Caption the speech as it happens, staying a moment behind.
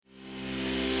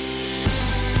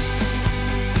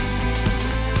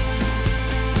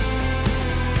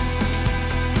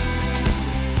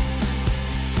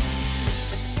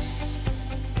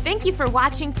Thank you for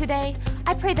watching today.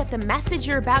 I pray that the message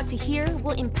you're about to hear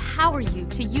will empower you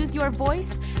to use your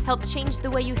voice, help change the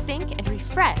way you think, and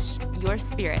refresh your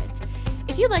spirit.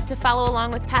 If you'd like to follow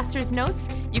along with Pastor's notes,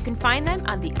 you can find them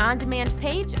on the on-demand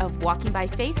page of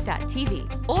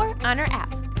walkingbyfaith.tv or on our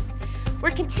app.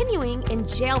 We're continuing in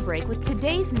Jailbreak with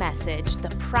today's message, The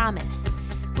Promise.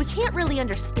 We can't really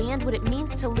understand what it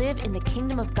means to live in the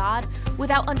kingdom of God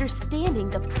without understanding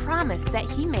the promise that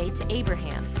He made to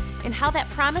Abraham and how that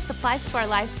promise applies to our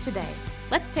lives today.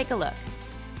 Let's take a look.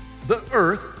 The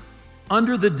earth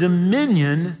under the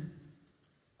dominion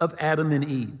of Adam and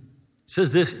Eve. It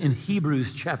says this in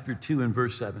Hebrews chapter 2 and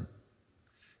verse 7.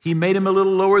 He made him a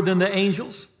little lower than the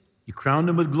angels. You crowned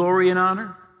him with glory and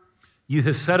honor. You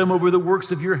have set him over the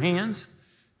works of your hands,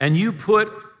 and you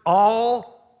put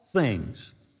all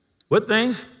things. What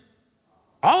things?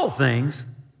 All things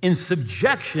in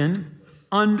subjection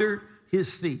under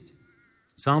his feet.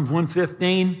 Psalms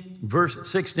 115, verse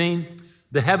 16.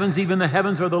 The heavens, even the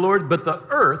heavens are the Lord, but the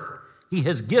earth he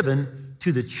has given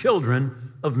to the children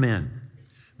of men.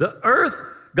 The earth,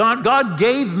 God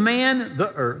gave man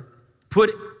the earth, put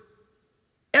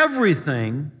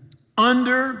everything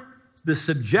under the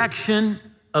subjection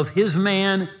of his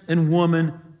man and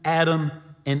woman, Adam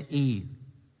and Eve.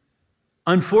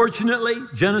 Unfortunately,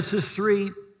 Genesis 3,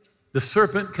 the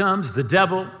serpent comes, the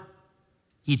devil,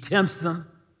 he tempts them,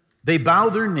 they bow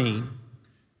their knee,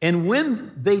 and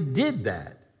when they did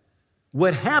that,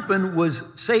 what happened was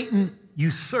Satan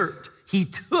usurped. He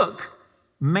took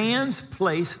man's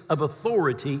place of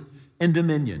authority and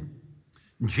dominion.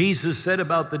 Jesus said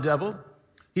about the devil,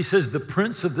 he says, the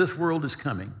prince of this world is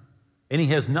coming, and he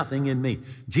has nothing in me.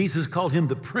 Jesus called him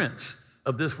the prince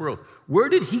of this world. Where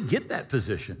did he get that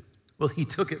position? Well, he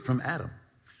took it from Adam.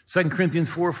 2 Corinthians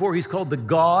 4:4, he's called the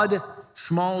God,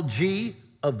 small g,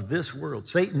 of this world.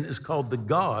 Satan is called the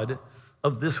God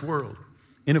of this world.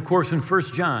 And of course, in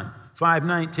 1 John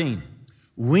 5:19,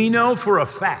 we know for a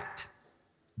fact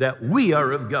that we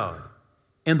are of God,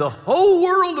 and the whole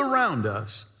world around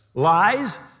us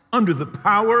lies under the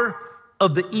power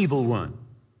of the evil one.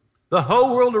 The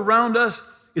whole world around us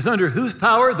is under whose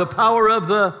power? The power of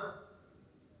the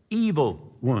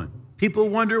evil one. People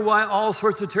wonder why all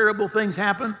sorts of terrible things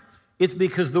happen. It's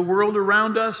because the world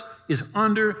around us is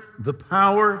under the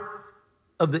power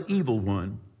of the evil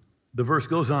one. The verse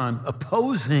goes on,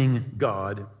 opposing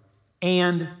God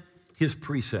and his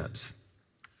precepts.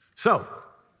 So,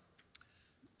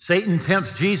 Satan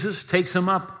tempts Jesus, takes him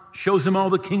up, shows him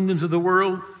all the kingdoms of the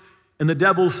world, and the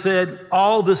devil said,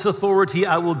 all this authority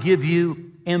I will give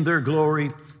you and their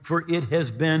glory, for it has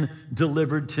been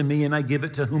delivered to me, and I give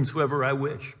it to whomsoever I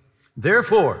wish.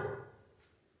 Therefore,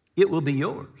 it will be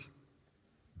yours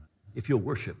if you'll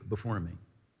worship before me.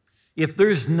 If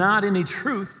there's not any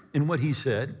truth in what he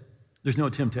said, there's no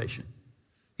temptation.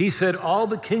 He said all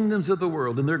the kingdoms of the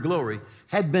world and their glory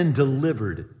had been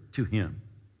delivered to him.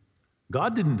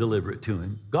 God didn't deliver it to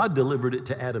him. God delivered it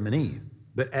to Adam and Eve,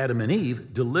 but Adam and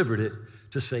Eve delivered it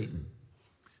to Satan.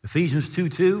 Ephesians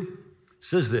 2:2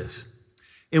 says this,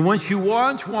 and once you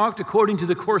walked according to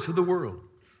the course of the world,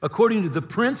 according to the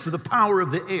prince of the power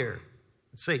of the air,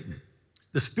 Satan,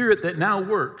 the spirit that now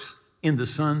works in the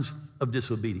sons of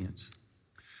disobedience.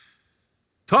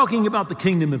 Talking about the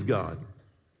kingdom of God,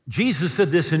 Jesus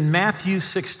said this in Matthew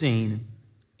 16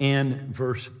 and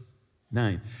verse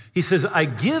 9. He says, I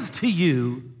give to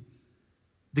you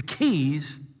the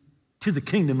keys to the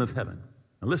kingdom of heaven.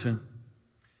 Now listen,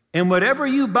 and whatever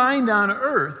you bind on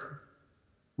earth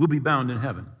will be bound in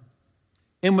heaven.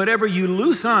 And whatever you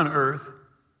loose on earth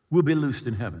will be loosed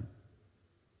in heaven.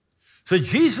 So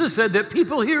Jesus said that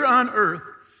people here on earth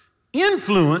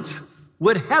influence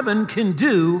what heaven can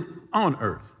do on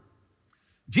earth.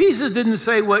 Jesus didn't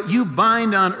say what you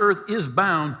bind on earth is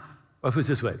bound. Well, it's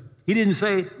this way. He didn't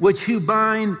say what you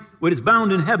bind, what is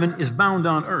bound in heaven is bound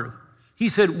on earth. He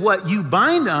said what you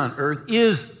bind on earth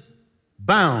is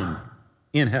bound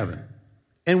in heaven.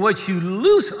 And what you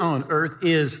loose on earth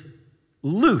is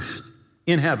loosed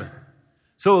in heaven.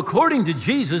 So according to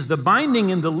Jesus, the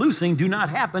binding and the loosing do not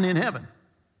happen in heaven.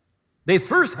 They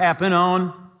first happen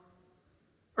on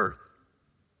earth.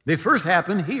 They first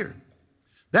happen here.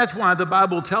 That's why the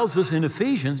Bible tells us in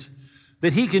Ephesians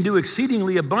that he can do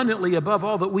exceedingly abundantly above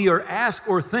all that we are asked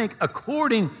or think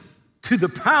according to the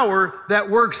power that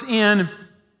works in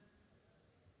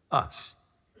us.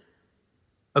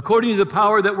 According to the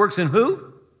power that works in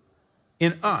who?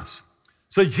 In us.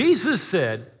 So Jesus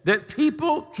said that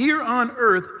people here on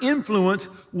earth influence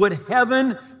what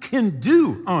heaven can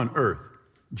do on earth.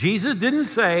 Jesus didn't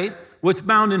say what's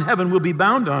bound in heaven will be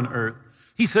bound on earth.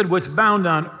 He said what's bound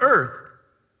on earth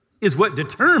is what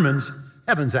determines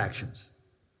heaven's actions.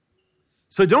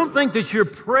 So don't think that your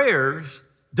prayers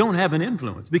don't have an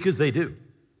influence, because they do.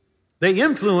 They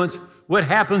influence what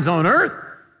happens on earth,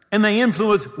 and they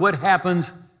influence what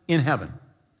happens in heaven.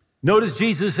 Notice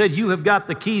Jesus said, you have got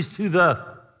the keys to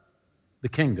the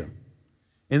kingdom.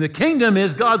 And the kingdom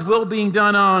is God's will being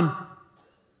done on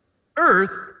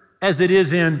earth as it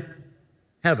is in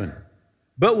heaven.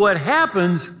 But what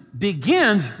happens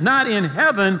begins not in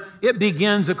heaven, it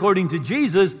begins, according to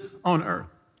Jesus, on earth.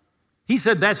 He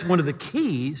said that's one of the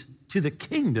keys to the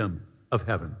kingdom of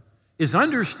heaven, is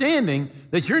understanding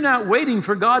that you're not waiting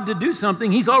for God to do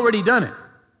something. He's already done it.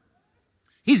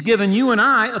 He's given you and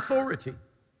I authority,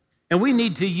 and we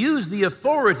need to use the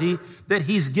authority that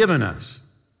he's given us.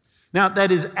 Now,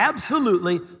 that is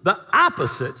absolutely the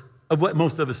opposite of what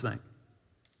most of us think.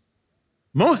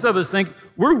 Most of us think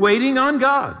we're waiting on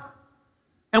God,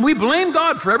 and we blame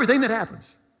God for everything that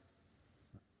happens.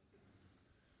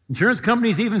 Insurance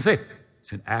companies even say,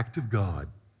 it's an act of God.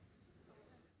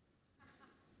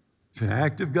 It's an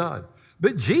act of God.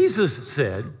 But Jesus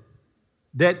said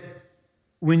that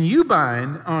when you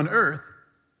bind on earth,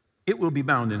 it will be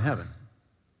bound in heaven.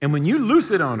 And when you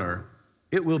loose it on earth,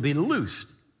 it will be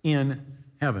loosed in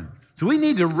heaven. So we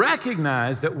need to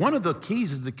recognize that one of the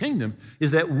keys of the kingdom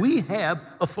is that we have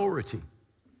authority.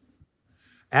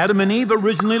 Adam and Eve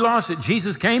originally lost it.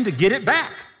 Jesus came to get it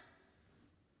back.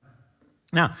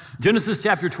 Now, Genesis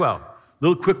chapter 12, a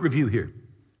little quick review here.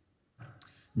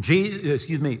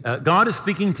 God is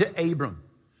speaking to Abram.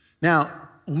 Now,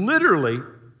 literally,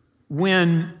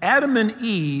 when Adam and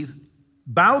Eve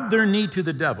bowed their knee to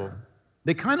the devil,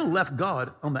 they kind of left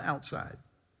God on the outside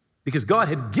because God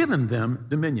had given them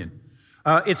dominion.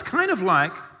 It's kind of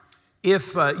like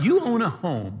if you own a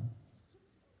home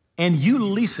and you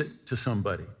lease it to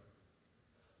somebody.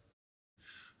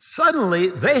 Suddenly,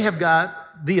 they have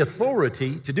got the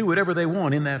authority to do whatever they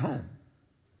want in that home.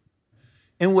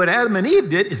 And what Adam and Eve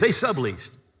did is they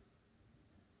subleased.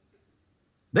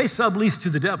 They subleased to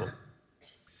the devil.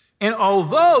 And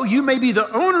although you may be the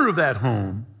owner of that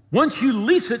home, once you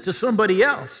lease it to somebody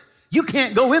else, you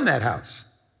can't go in that house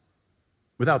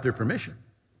without their permission.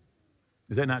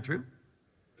 Is that not true?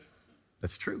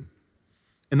 That's true.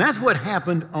 And that's what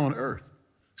happened on earth.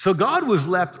 So God was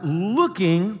left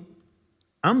looking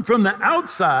from the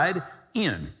outside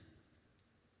in.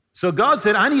 So God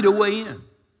said, I need a way in.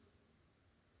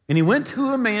 And he went to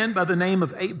a man by the name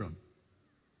of Abram.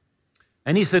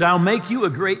 And he said, I'll make you a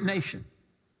great nation.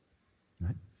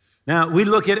 Right? Now, we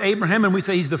look at Abraham and we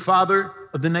say he's the father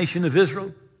of the nation of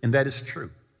Israel, and that is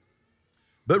true.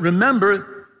 But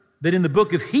remember that in the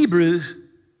book of Hebrews,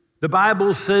 the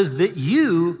Bible says that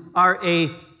you are a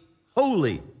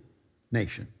holy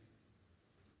nation.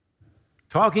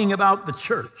 Talking about the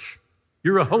church,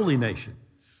 you're a holy nation.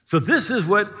 So this is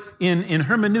what in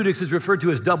hermeneutics is referred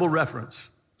to as double reference.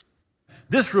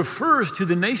 This refers to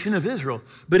the nation of Israel,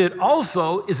 but it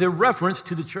also is a reference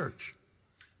to the church.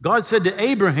 God said to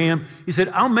Abraham, he said,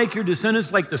 I'll make your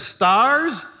descendants like the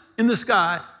stars in the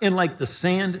sky and like the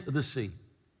sand of the sea.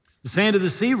 The sand of the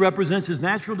sea represents his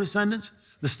natural descendants.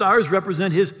 The stars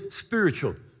represent his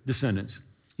spiritual descendants.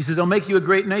 He says, I'll make you a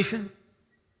great nation.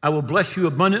 I will bless you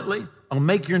abundantly. I'll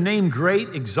make your name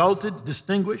great, exalted,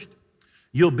 distinguished.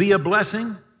 You'll be a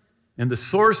blessing and the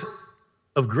source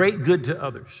of great good to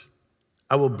others.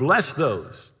 I will bless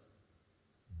those,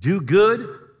 do good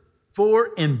for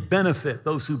and benefit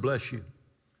those who bless you.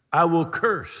 I will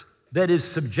curse, that is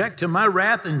subject to my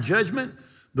wrath and judgment,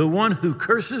 the one who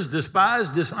curses, despises,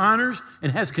 dishonors,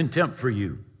 and has contempt for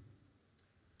you.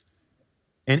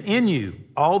 And in you,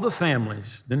 all the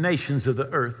families, the nations of the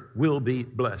earth will be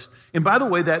blessed. And by the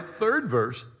way, that third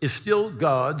verse is still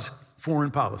God's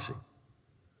foreign policy.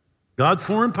 God's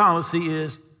foreign policy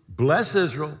is bless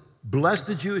Israel, bless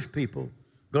the Jewish people.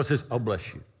 God says, I'll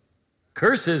bless you.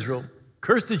 Curse Israel,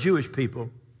 curse the Jewish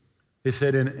people. He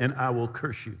said, and I will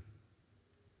curse you.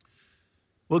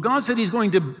 Well, God said he's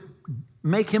going to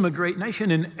make him a great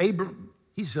nation. And Abram,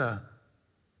 he's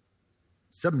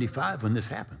 75 when this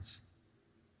happens.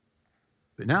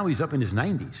 But now he's up in his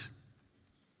 90s.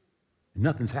 And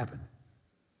nothing's happened.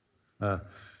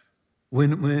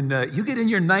 When you get in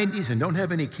your 90s and don't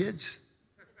have any kids,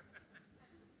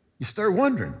 you start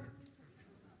wondering.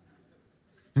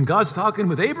 And God's talking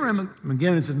with Abraham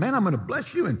again and says, man, I'm going to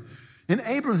bless you. And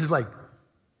Abraham is like,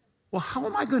 well, how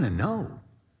am I going to know?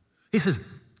 He says,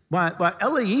 by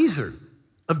Eliezer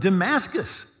of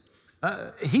Damascus,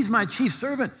 he's my chief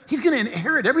servant. He's going to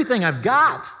inherit everything I've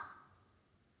got.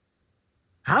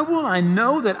 How will I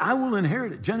know that I will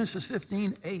inherit it? Genesis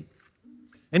 15:8.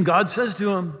 And God says to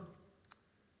him,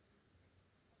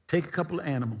 take a couple of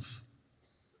animals,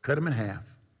 cut them in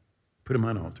half, put them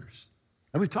on altars.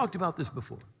 And we've talked about this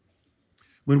before.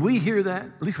 When we hear that,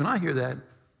 at least when I hear that,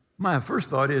 my first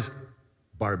thought is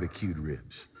barbecued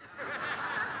ribs.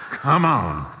 Come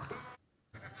on.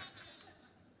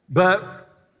 But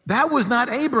that was not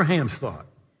Abraham's thought,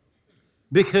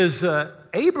 because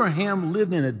Abraham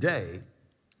lived in a day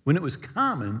when it was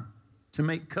common to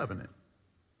make covenant.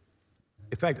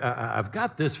 In fact, I've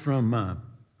got this from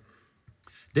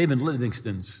David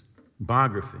Livingstone's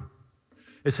biography.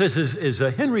 It says, as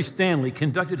Henry Stanley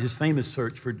conducted his famous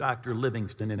search for Dr.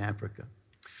 Livingstone in Africa,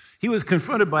 he was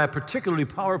confronted by a particularly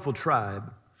powerful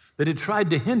tribe that had tried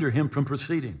to hinder him from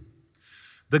proceeding.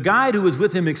 The guide who was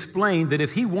with him explained that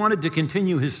if he wanted to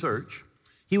continue his search,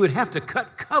 he would have to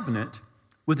cut covenant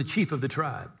with the chief of the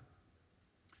tribe.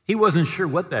 He wasn't sure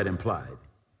what that implied.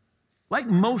 Like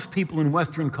most people in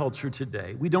Western culture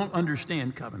today, we don't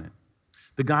understand covenant.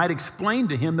 The guide explained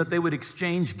to him that they would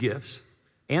exchange gifts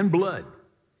and blood,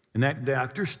 and that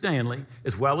Dr. Stanley,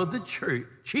 as well as the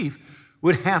chief,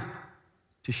 would have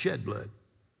to shed blood.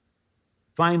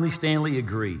 Finally, Stanley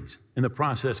agrees, and the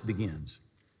process begins.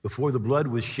 Before the blood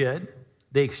was shed,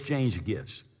 they exchanged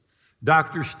gifts.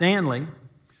 Dr. Stanley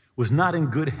was not in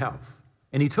good health,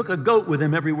 and he took a goat with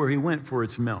him everywhere he went for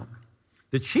its milk.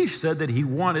 The chief said that he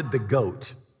wanted the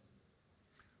goat.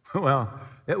 Well,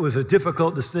 it was a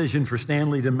difficult decision for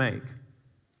Stanley to make,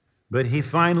 but he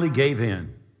finally gave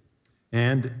in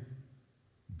and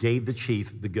gave the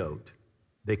chief the goat.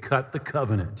 They cut the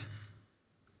covenant.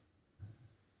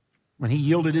 When he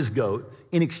yielded his goat,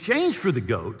 in exchange for the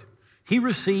goat, he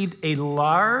received a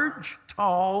large,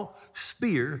 tall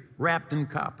spear wrapped in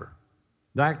copper.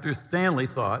 Dr. Stanley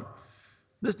thought,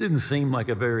 this didn't seem like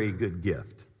a very good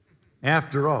gift.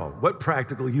 After all, what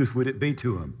practical use would it be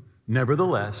to him?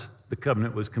 Nevertheless, the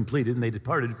covenant was completed and they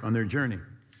departed on their journey.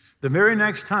 The very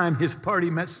next time his party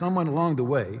met someone along the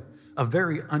way, a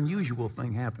very unusual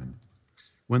thing happened.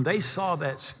 When they saw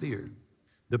that spear,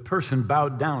 the person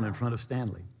bowed down in front of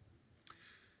Stanley.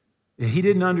 He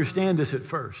didn't understand this at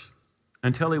first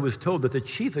until he was told that the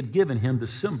chief had given him the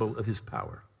symbol of his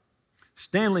power.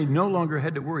 Stanley no longer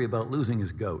had to worry about losing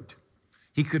his goat.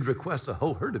 He could request a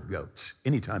whole herd of goats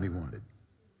anytime he wanted.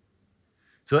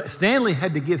 So Stanley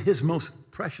had to give his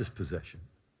most precious possession,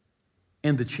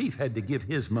 and the chief had to give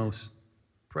his most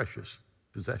precious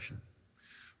possession.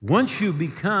 Once you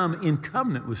become in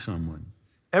covenant with someone,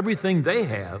 everything they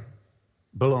have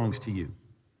belongs to you,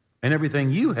 and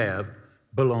everything you have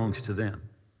belongs to them.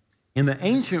 In the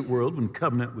ancient world, when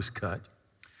covenant was cut,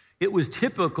 it was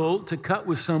typical to cut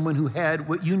with someone who had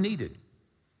what you needed.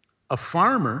 A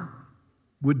farmer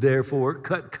would therefore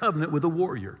cut covenant with a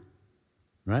warrior,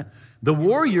 right? The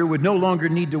warrior would no longer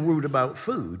need to worry about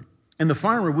food, and the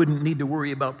farmer wouldn't need to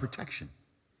worry about protection,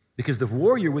 because the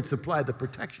warrior would supply the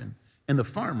protection, and the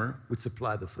farmer would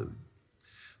supply the food.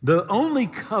 The only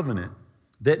covenant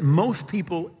that most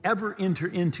people ever enter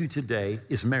into today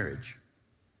is marriage.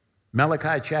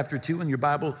 Malachi chapter 2 in your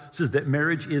Bible says that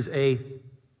marriage is a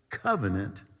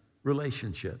covenant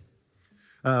relationship.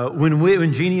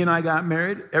 When Jeannie and I got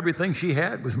married, everything she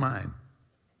had was mine.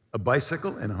 A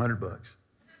bicycle and $100.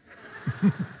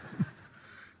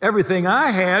 Everything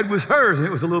I had was hers, and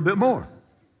it was a little bit more.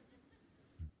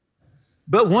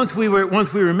 But once we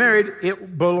were married,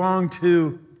 it belonged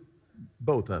to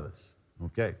both of us.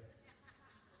 Okay.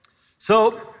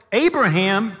 So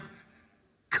Abraham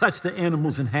cuts the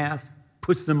animals in half,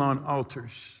 puts them on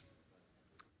altars.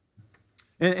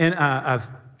 And I've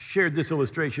shared this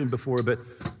illustration before, but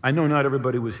I know not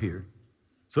everybody was here.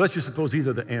 So let's just suppose these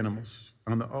are the animals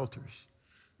on the altars.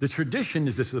 The tradition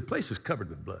is this: the place is covered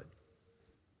with blood.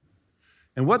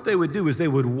 And what they would do is they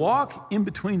would walk in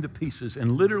between the pieces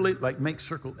and literally like make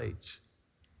circle eights.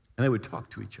 And they would talk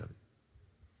to each other.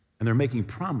 And they're making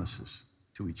promises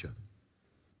to each other.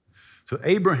 So I'll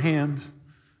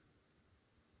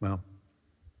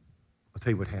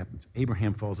tell you what happens.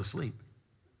 Abraham falls asleep.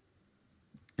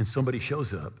 And somebody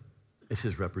shows up as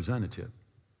his representative.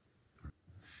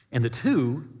 And the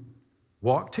two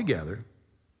walk together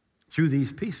through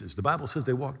these pieces. The Bible says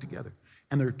they walk together.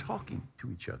 And they're talking to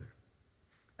each other.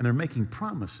 And they're making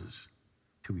promises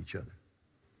to each other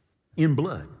in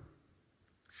blood.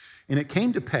 And it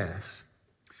came to pass,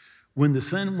 when the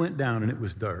sun went down and it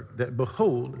was dark, that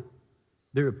behold,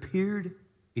 there appeared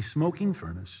a smoking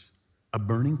furnace, a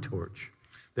burning torch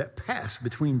that passed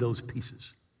between those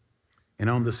pieces. And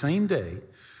on the same day,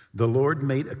 the Lord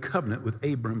made a covenant with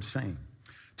Abram, saying,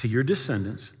 to your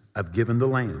descendants, I've given the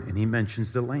land. And he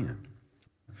mentions the land.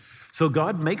 So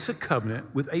God makes a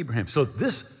covenant with Abraham. So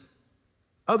this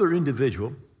other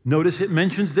individual, notice it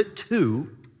mentions that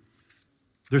two,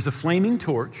 there's a flaming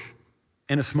torch,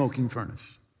 and a smoking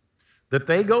furnace that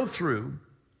they go through.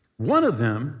 One of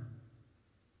them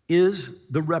is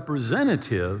the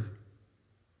representative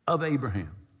of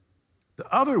Abraham. The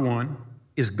other one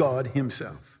is God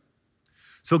himself.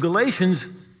 So Galatians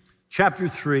chapter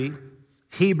 3,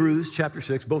 Hebrews chapter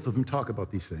 6, both of them talk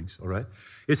about these things, all right?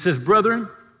 It says, brethren,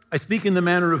 I speak in the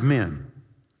manner of men.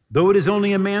 Though it is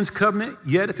only a man's covenant,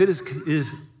 yet if it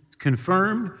is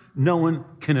confirmed, no one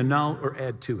can annul or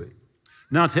add to it.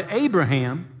 Now to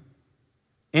Abraham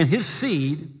and his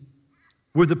seed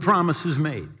were the promises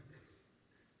made.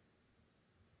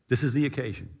 This is the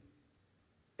occasion.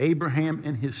 Abraham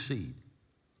and his seed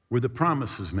were the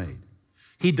promises made.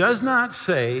 He does not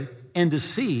say, and to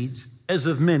seeds as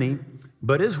of many,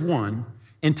 but as one,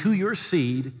 and to your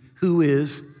seed who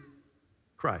is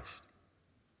Christ.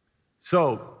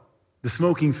 So the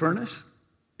smoking furnace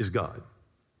is God.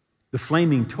 The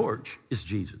flaming torch is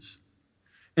Jesus.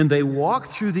 And they walk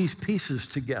through these pieces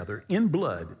together in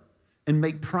blood and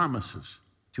make promises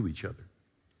to each other.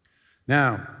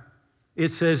 Now, it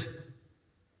says,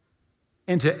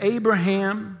 and to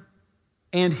Abraham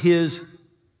and his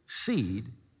seed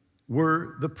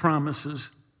were the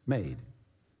promises made.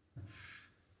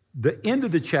 The end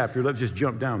of the chapter, let's just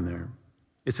jump down there.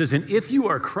 It says, and if you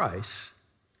are Christ,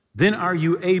 then are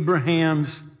you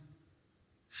Abraham's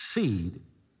seed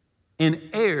and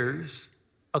heirs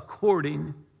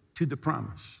according to the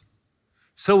promise.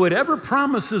 So whatever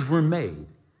promises were made,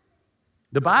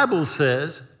 the Bible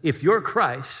says, if you're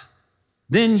Christ,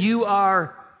 then you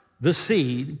are the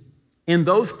seed, and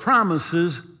those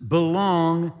promises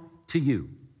belong to you.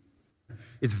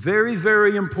 It's very,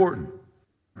 very important.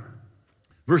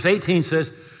 Verse 18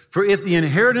 says, for if the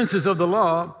inheritance is of the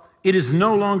law, it is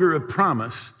no longer a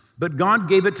promise, but God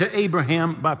gave it to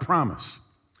Abraham by promise.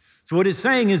 So what it's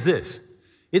saying is this.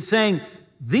 It's saying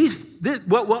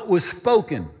what was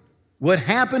spoken, what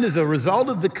happened as a result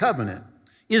of the covenant,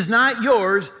 is not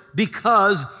yours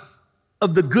because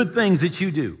of the good things that you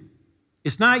do.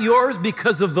 It's not yours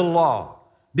because of the law,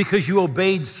 because you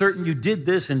obeyed you did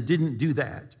this and didn't do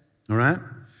that, all right?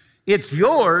 It's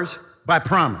yours by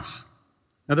promise.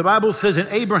 Now, the Bible says, and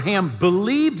Abraham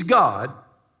believed God,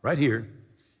 right here,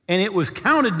 and it was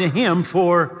counted to him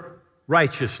for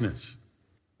righteousness.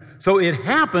 So it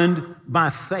happened by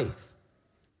faith.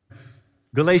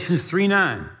 Galatians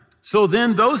 3:9. So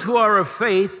then those who are of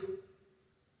faith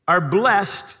are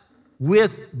blessed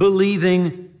with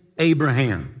believing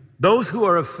Abraham. Those who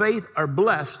are of faith are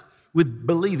blessed with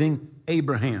believing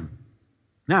Abraham.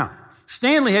 Now,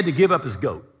 Stanley had to give up his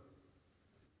goat.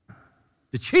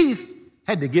 The chief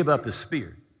had to give up his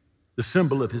spear, the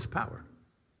symbol of his power.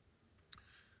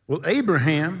 Well,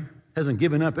 Abraham hasn't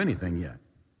given up anything yet.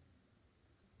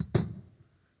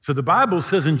 So the Bible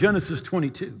says in Genesis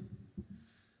 22,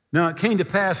 now it came to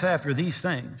pass after these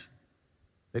things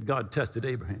that God tested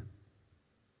Abraham.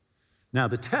 Now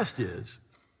the test is,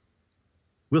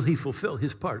 will he fulfill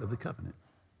his part of the covenant?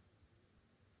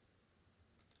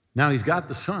 Now he's got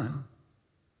the son.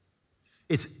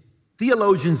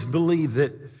 Theologians believe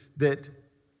that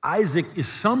Isaac is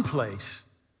someplace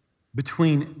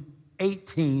between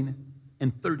 18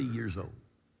 and 30 years old.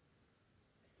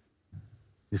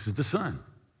 This is the son.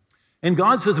 And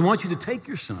God says, I want you to take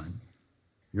your son,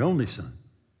 your only son,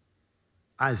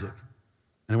 Isaac,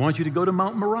 and I want you to go to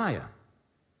Mount Moriah,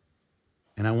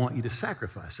 and I want you to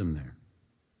sacrifice him there.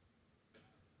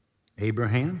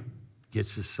 Abraham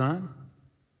gets his son,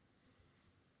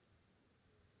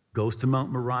 goes to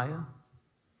Mount Moriah,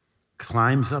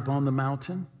 climbs up on the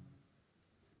mountain,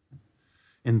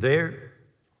 and there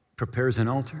prepares an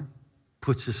altar,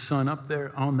 puts his son up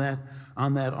there on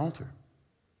that altar.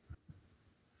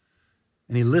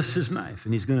 And he lifts his knife,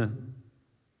 and he's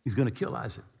gonna kill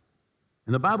Isaac.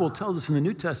 And the Bible tells us in the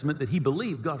New Testament that he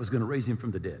believed God was gonna raise him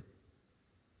from the dead.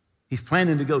 He's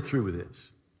planning to go through with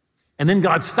this. And then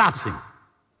God stops him.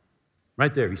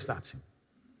 Right there, he stops him.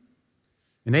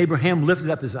 And Abraham lifted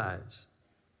up his eyes,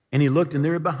 and he looked, and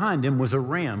there behind him was a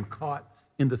ram caught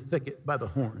in the thicket by the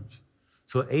horns.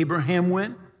 So Abraham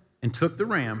went and took the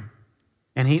ram,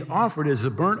 and he offered it as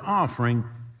a burnt offering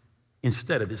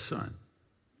instead of his son.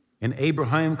 And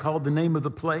Abraham called the name of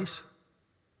the place,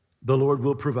 the Lord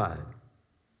will provide.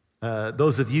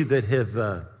 Those of you that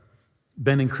have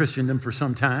been in Christendom for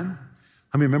some time,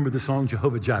 how many remember the song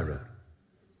Jehovah Jireh?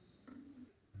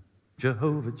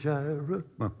 Jehovah Jireh.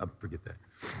 Well, I forget that.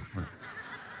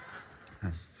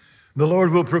 The Lord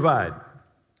will provide.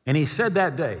 And he said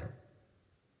that day,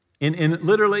 and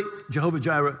literally, Jehovah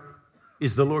Jireh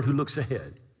is the Lord who looks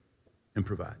ahead and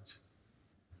provides.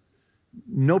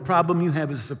 No problem you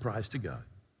have is a surprise to God.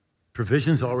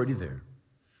 Provision's already there.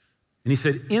 And he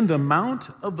said, in the mount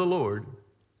of the Lord,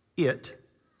 it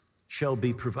shall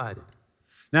be provided.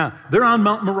 Now, they're on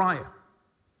Mount Moriah.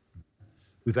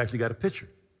 We've actually got a picture,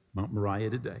 Mount Moriah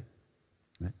today.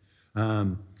 Right?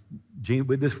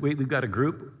 This week, we've got a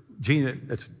group. Gina,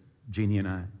 that's Jeannie and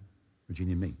I, or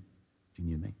Jeannie and me.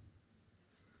 Jeannie and me.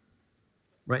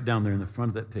 Right down there in the front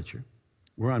of that picture,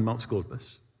 we're on Mount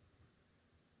Scolpus,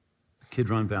 the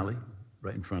Kidron Valley,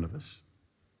 right in front of us.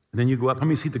 And then you go up. How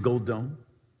many see the Gold Dome?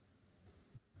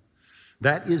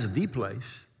 That is the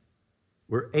place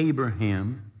where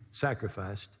Abraham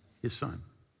sacrificed his son,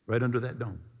 right under that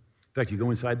dome. In fact, you go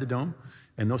inside the dome,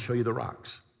 and they'll show you the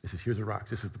rocks. It says, here's the rocks.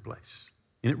 This is the place.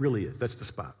 And it really is. That's the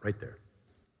spot right there.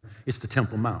 It's the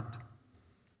Temple Mount.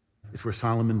 It's where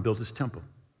Solomon built his temple.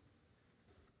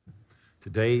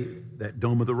 Today, that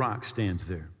Dome of the Rock stands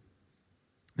there.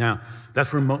 Now,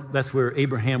 that's where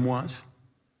Abraham was.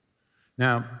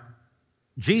 Now,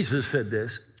 Jesus said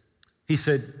this. He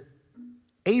said,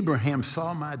 Abraham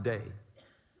saw my day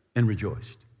and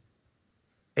rejoiced.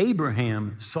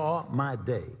 Abraham saw my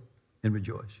day and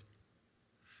rejoiced.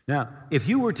 Now, if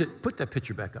you were to put that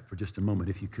picture back up for just a moment,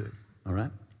 if you could, all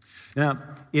right? Now,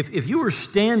 if you were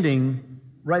standing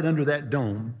right under that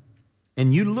dome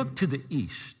and you look to the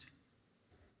east,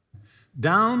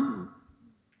 down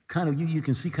kind of, you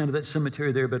can see kind of that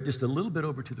cemetery there, but just a little bit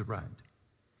over to the right,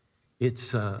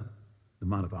 it's the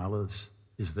Mount of Olives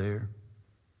is there.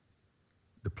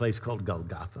 The place called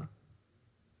Golgotha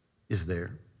is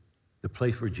there. The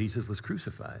place where Jesus was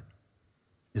crucified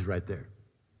is right there.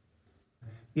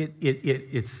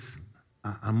 It's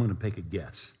I'm going to take a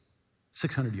guess,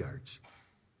 600 yards,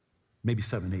 maybe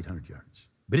 800 yards.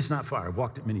 But it's not far. I've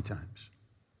walked it many times.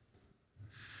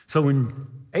 So when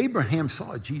Abraham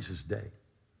saw Jesus' day,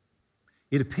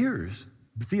 it appears,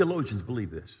 the theologians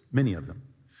believe this, many of them,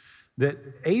 that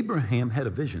Abraham had a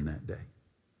vision that day.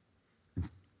 And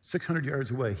 600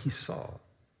 yards away, he saw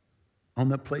on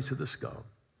that place of the skull,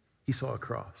 he saw a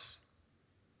cross.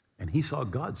 And he saw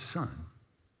God's son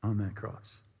on that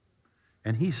cross.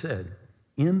 And he said,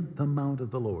 in the mount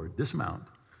of the Lord, this mount,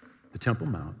 the Temple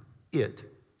Mount,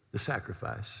 the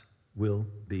sacrifice, will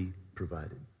be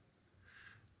provided.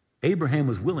 Abraham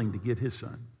was willing to give his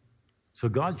son. So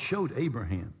God showed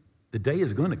Abraham, the day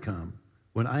is going to come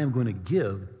when I am going to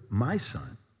give my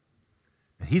son,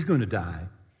 and he's going to die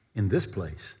in this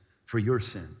place for your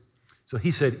sin. So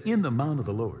he said, in the mount of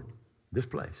the Lord, this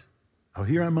place, out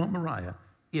here on Mount Moriah,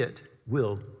 it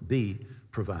will be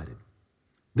provided.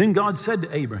 Then God said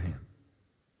to Abraham,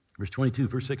 verse 22,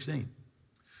 verse 16,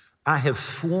 I have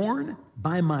sworn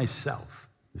by myself,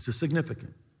 this is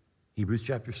significant, Hebrews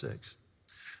chapter 6,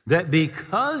 that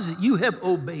because you have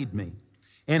obeyed me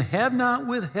and have not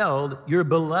withheld your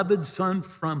beloved son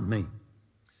from me,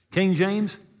 King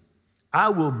James, I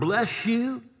will bless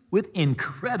you with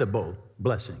incredible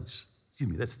blessings. Excuse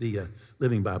me, that's the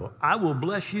Living Bible. I will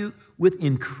bless you with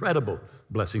incredible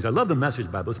blessings. I love the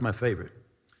Message Bible. It's my favorite.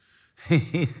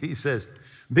 He says,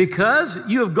 because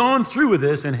you have gone through with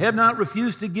this and have not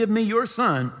refused to give me your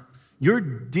son, your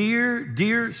dear,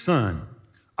 dear son,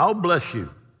 I'll bless you.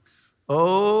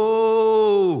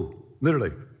 Oh,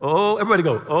 literally. Oh, everybody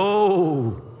go,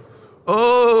 oh,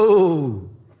 oh.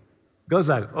 Goes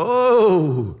like,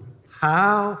 oh,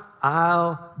 how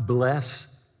I'll bless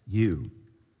you.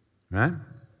 Right?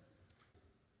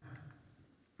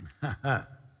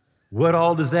 What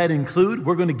all does that include?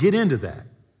 We're going to get into that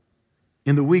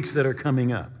in the weeks that are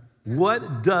coming up.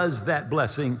 What does that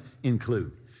blessing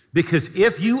include? Because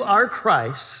if you are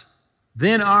Christ,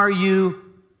 then are you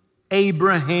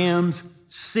Abraham's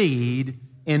seed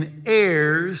and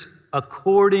heirs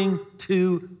according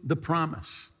to the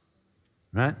promise.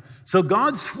 Right? So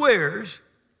God swears,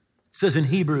 says in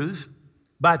Hebrews,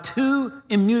 by two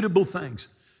immutable things.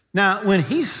 Now, when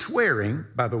he's swearing,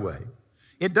 by the way,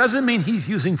 it doesn't mean he's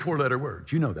using four-letter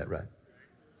words. You know that, right?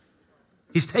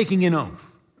 He's taking an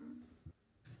oath.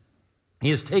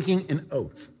 He is taking an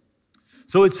oath.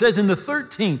 So it says in the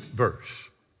 13th verse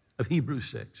of Hebrews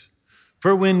 6,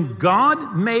 for when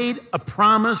God made a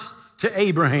promise to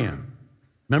Abraham,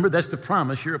 remember, that's the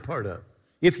promise you're a part of.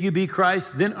 If you be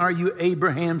Christ, then are you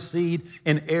Abraham's seed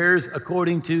and heirs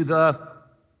according to the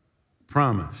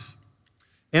promise.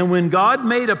 And when God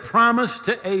made a promise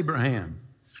to Abraham,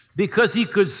 because he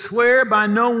could swear by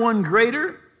no one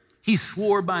greater, he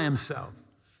swore by himself,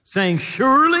 saying,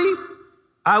 surely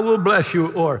I will bless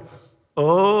you, or,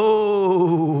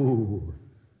 oh,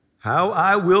 how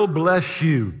I will bless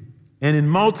you. And in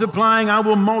multiplying, I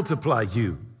will multiply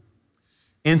you.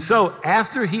 And so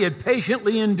after he had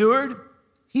patiently endured,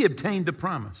 he obtained the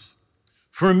promise.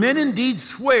 For men indeed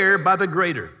swear by the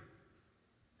greater,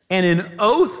 and an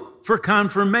oath for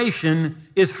confirmation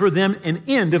is for them an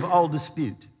end of all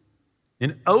dispute.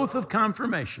 An oath of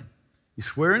confirmation. You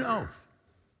swear an oath.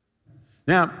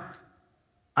 Now,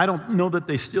 I don't know that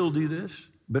they still do this,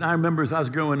 but I remember as I was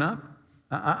growing up,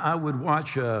 I would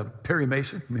watch Perry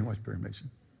Mason. You may watch Perry Mason.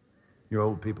 You're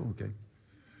old people, okay.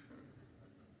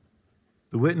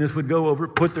 The witness would go over,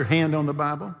 put their hand on the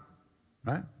Bible,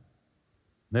 right?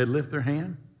 They'd lift their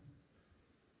hand,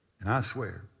 and I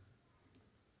swear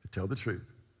to tell the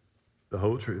truth, the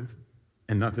whole truth,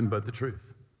 and nothing but the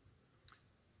truth.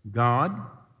 God,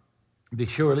 be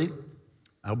surely,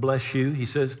 I'll bless you. He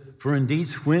says, for men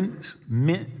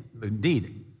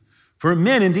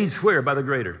indeed swear by the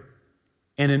greater,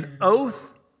 and an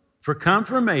oath for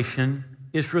confirmation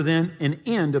is for them an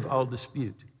end of all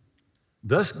dispute.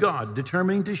 Thus God,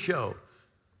 determining to show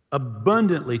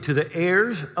abundantly to the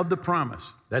heirs of the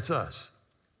promise, that's us,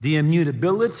 the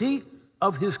immutability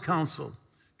of his counsel,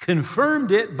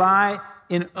 confirmed it by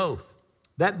an oath,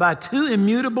 that by two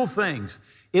immutable things,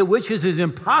 in which it is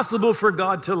impossible for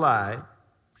God to lie,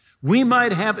 we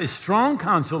might have a strong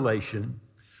consolation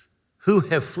who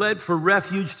have fled for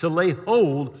refuge to lay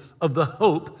hold of the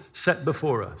hope set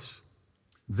before us.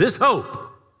 This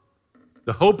hope,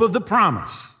 the hope of the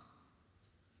promise,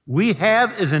 we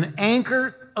have as an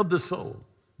anchor of the soul,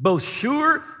 both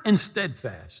sure and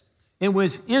steadfast, in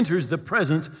which enters the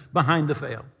presence behind the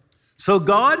veil. So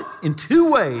God, in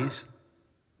two ways,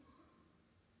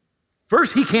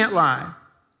 first, he can't lie,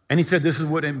 and he said, this is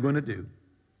what I'm going to do.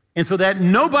 And so that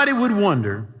nobody would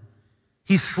wonder,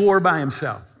 he swore by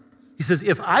himself. He says,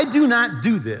 if I do not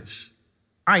do this,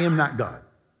 I am not God.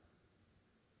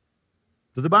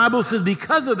 So the Bible says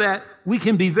because of that, we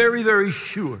can be very, very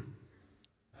sure.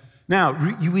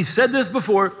 Now, we've said this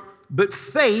before, but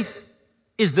faith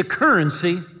is the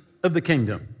currency of the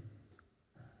kingdom.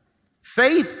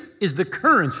 Faith is the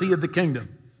currency of the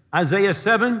kingdom. Isaiah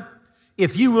 7,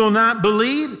 if you will not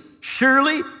believe,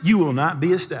 surely you will not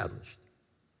be established.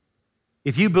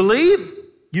 If you believe,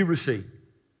 you receive.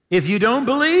 If you don't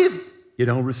believe, you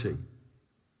don't receive,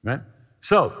 right?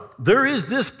 So there is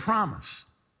this promise.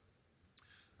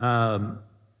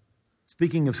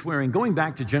 Speaking of swearing, going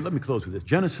back to, let me close with this,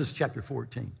 Genesis chapter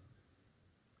 14.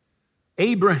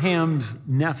 Abraham's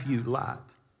nephew Lot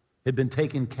had been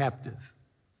taken captive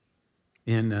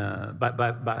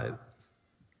by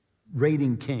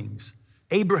raiding kings.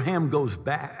 Abraham goes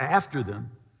back after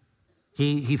them.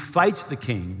 He fights the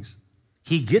kings.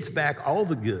 He gets back all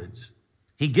the goods.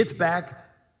 He gets back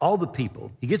all the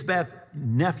people. He gets back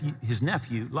his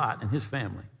nephew Lot and his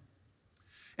family.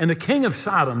 And the king of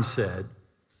Sodom said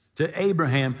to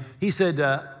Abraham, he said,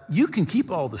 you can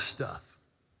keep all the stuff.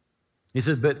 He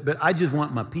said, but I just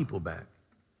want my people back.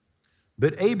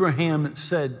 But Abraham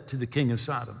said to the king of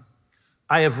Sodom,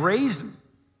 I have raised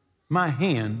my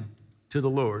hand to the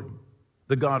Lord,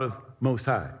 the God of Most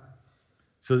High.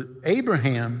 So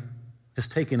Abraham has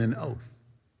taken an oath,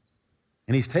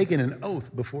 and he's taken an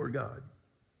oath before God.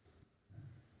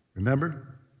 Remember,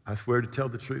 I swear to tell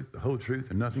the truth, the whole truth,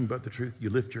 and nothing but the truth. You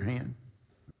lift your hand.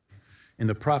 In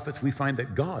the prophets, we find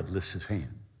that God lifts his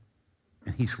hand,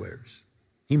 and he swears.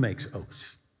 He makes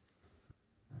oaths.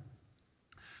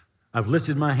 I've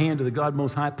lifted my hand to the God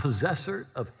Most High, possessor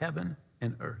of heaven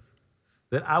and earth,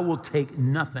 that I will take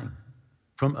nothing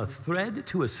from a thread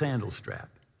to a sandal strap,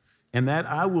 and that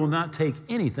I will not take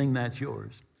anything that's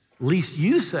yours, lest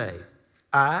you say,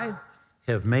 I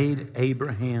have made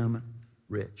Abraham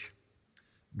rich.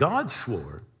 God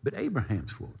swore, but Abraham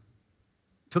swore.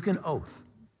 Took an oath.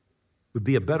 Would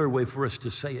be a better way for us to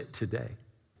say it today.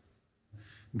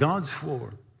 God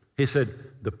swore. He said,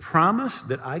 the promise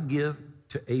that I give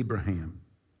to Abraham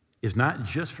is not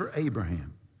just for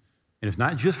Abraham, and it's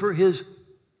not just for his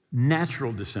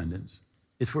natural descendants,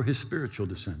 it's for his spiritual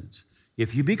descendants.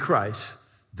 If you be Christ,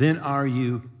 then are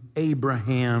you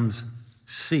Abraham's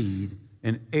seed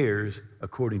and heirs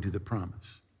according to the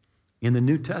promise. In the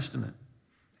New Testament,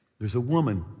 there's a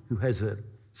woman who has a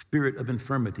spirit of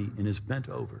infirmity and is bent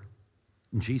over,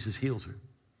 and Jesus heals her.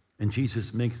 And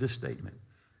Jesus makes this statement,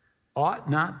 ought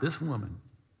not this woman,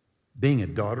 being a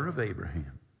daughter of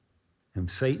Abraham, whom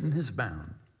Satan has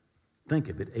bound, think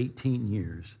of it, 18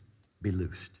 years, be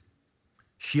loosed.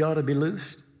 She ought to be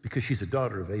loosed because she's a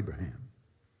daughter of Abraham,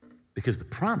 because the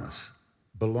promise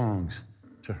belongs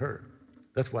to her.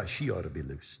 That's why she ought to be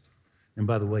loosed. And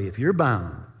by the way, if you're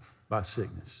bound by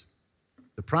sickness,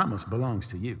 the promise belongs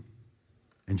to you.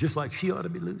 And just like she ought to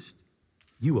be loosed,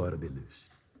 you ought to be loosed.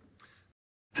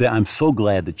 Say, I'm so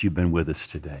glad that you've been with us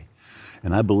today.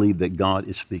 And I believe that God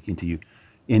is speaking to you.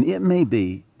 And it may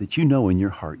be that you know in your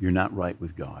heart you're not right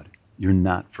with God. You're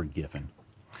not forgiven.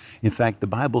 In fact, the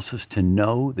Bible says to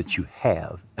know that you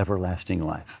have everlasting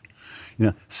life. You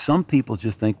know, some people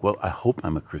just think, well, I hope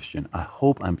I'm a Christian. I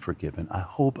hope I'm forgiven. I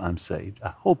hope I'm saved. I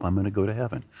hope I'm going to go to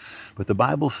heaven. But the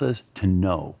Bible says to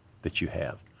know that you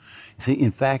have. See,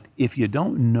 in fact, if you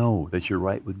don't know that you're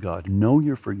right with God, know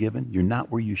you're forgiven, you're not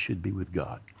where you should be with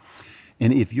God.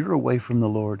 And if you're away from the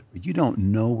Lord, or you don't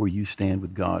know where you stand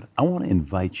with God, I want to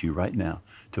invite you right now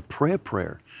to pray a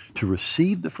prayer, to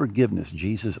receive the forgiveness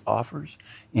Jesus offers,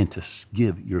 and to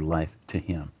give your life to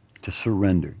Him, to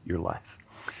surrender your life.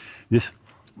 Just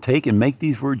take and make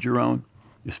these words your own.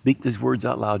 Just speak these words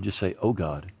out loud. Just say, oh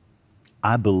God,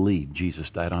 I believe Jesus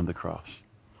died on the cross.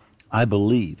 I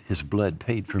believe His blood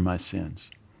paid for my sins.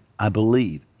 I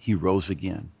believe He rose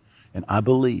again. And I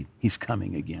believe He's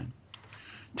coming again.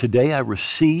 Today I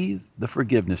receive the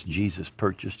forgiveness Jesus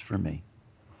purchased for me.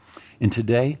 And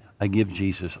today I give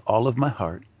Jesus all of my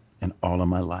heart and all of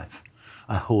my life.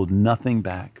 I hold nothing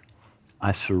back.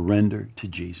 I surrender to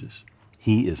Jesus.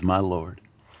 He is my Lord.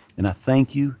 And I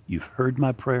thank you, you've heard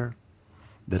my prayer,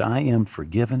 that I am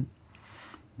forgiven,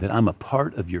 that I'm a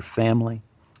part of your family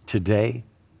today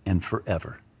and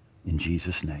forever. In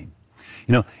Jesus' name.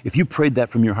 You know, if you prayed that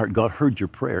from your heart, God heard your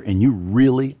prayer, and you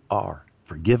really are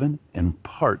forgiven and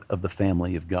part of the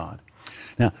family of God.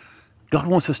 Now, God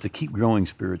wants us to keep growing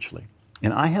spiritually.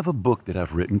 And I have a book that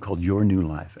I've written called Your New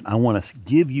Life, and I want to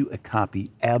give you a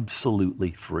copy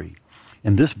absolutely free.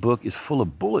 And this book is full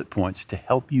of bullet points to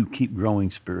help you keep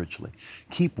growing spiritually,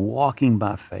 keep walking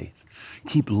by faith,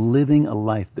 keep living a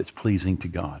life that's pleasing to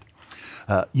God.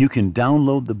 You can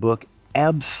download the book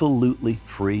absolutely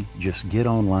free. Just get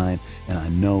online, and I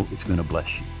know it's going to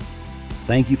bless you.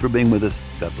 Thank you for being with us.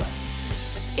 God bless.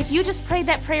 If you just prayed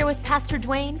that prayer with Pastor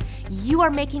Dwayne, you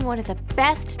are making one of the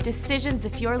best decisions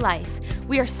of your life.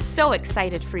 We are so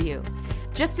excited for you.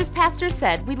 Just as Pastor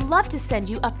said, we'd love to send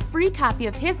you a free copy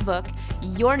of his book,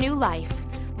 Your New Life.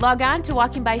 Log on to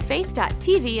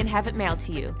walkingbyfaith.tv and have it mailed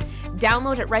to you.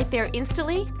 Download it right there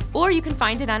instantly, or you can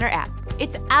find it on our app.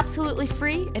 It's absolutely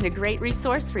free and a great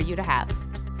resource for you to have.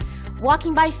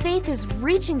 Walking by Faith is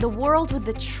reaching the world with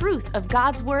the truth of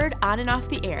God's Word on and off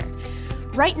the air.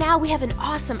 Right now, we have an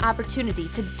awesome opportunity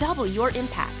to double your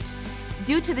impact.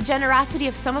 Due to the generosity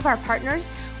of some of our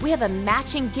partners, we have a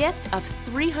matching gift of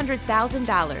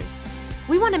 $300,000.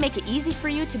 We want to make it easy for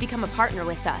you to become a partner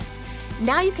with us.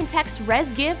 Now you can text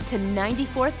ResGive to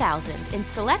 94,000 and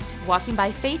select Walking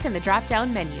by Faith in the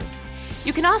drop-down menu.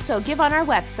 You can also give on our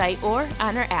website or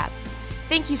on our app.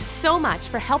 Thank you so much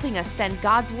for helping us send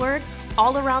God's Word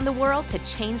all around the world to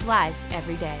change lives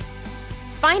every day.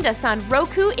 Find us on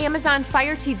Roku, Amazon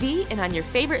Fire TV, and on your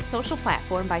favorite social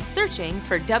platform by searching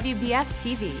for WBF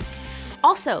TV.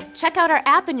 Also, check out our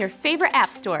app in your favorite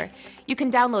app store. You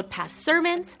can download past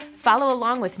sermons, follow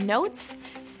along with notes,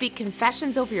 speak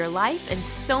confessions over your life, and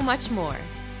so much more.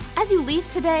 As you leave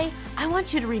today, I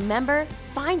want you to remember,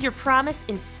 find your promise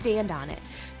and stand on it,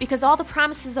 because all the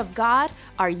promises of God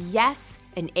are yes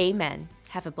and amen.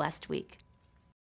 Have a blessed week.